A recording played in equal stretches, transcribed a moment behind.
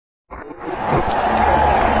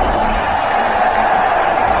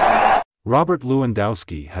Robert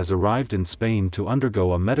Lewandowski has arrived in Spain to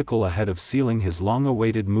undergo a medical ahead of sealing his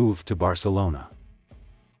long-awaited move to Barcelona.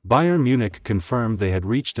 Bayern Munich confirmed they had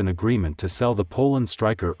reached an agreement to sell the Poland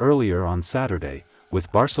striker earlier on Saturday,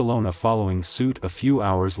 with Barcelona following suit a few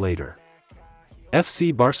hours later.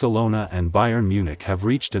 FC Barcelona and Bayern Munich have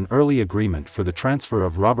reached an early agreement for the transfer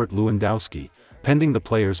of Robert Lewandowski, pending the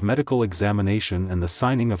player's medical examination and the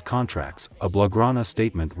signing of contracts. A Blaugrana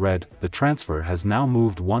statement read, "The transfer has now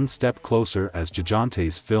moved one step closer," as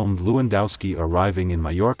Gigantes filmed Lewandowski arriving in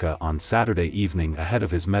Mallorca on Saturday evening ahead of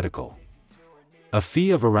his medical. A fee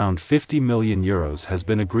of around €50 million has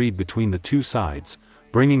been agreed between the two sides,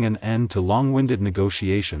 bringing an end to long-winded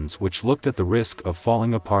negotiations which looked at the risk of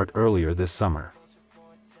falling apart earlier this summer.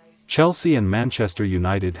 Chelsea and Manchester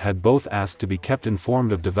United had both asked to be kept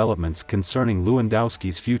informed of developments concerning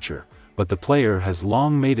Lewandowski's future, but the player has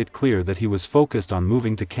long made it clear that he was focused on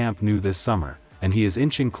moving to Camp Nou this summer, and he is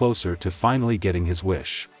inching closer to finally getting his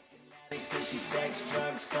wish.